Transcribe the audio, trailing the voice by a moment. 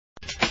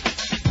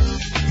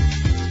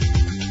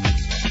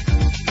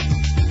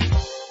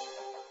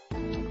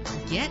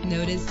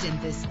noticed in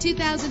this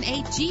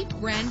 2008 Jeep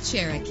Grand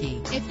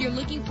Cherokee. If you're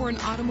looking for an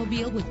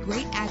automobile with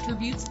great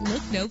attributes,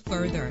 look no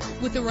further.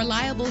 With a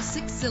reliable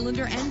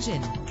 6-cylinder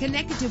engine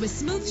connected to a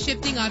smooth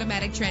shifting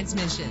automatic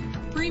transmission,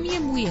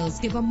 premium wheels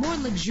give a more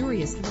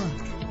luxurious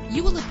look.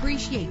 You will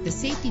appreciate the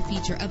safety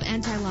feature of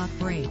anti-lock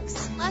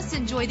brakes. Plus,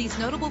 enjoy these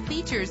notable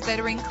features that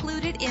are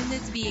included in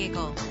this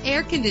vehicle: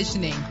 air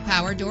conditioning,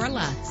 power door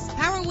locks,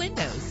 power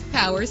windows,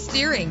 power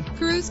steering,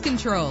 cruise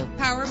control,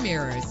 power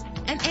mirrors,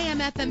 an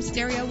AM/FM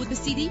stereo with a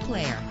CD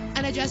player,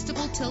 an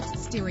adjustable tilt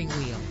steering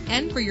wheel.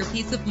 And for your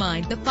peace of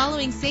mind, the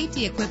following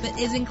safety equipment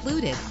is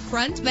included: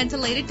 front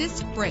ventilated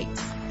disc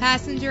brakes,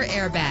 passenger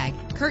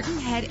airbag, curtain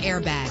head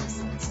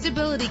airbags,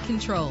 stability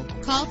control.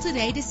 Call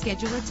today to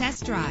schedule a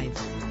test drive.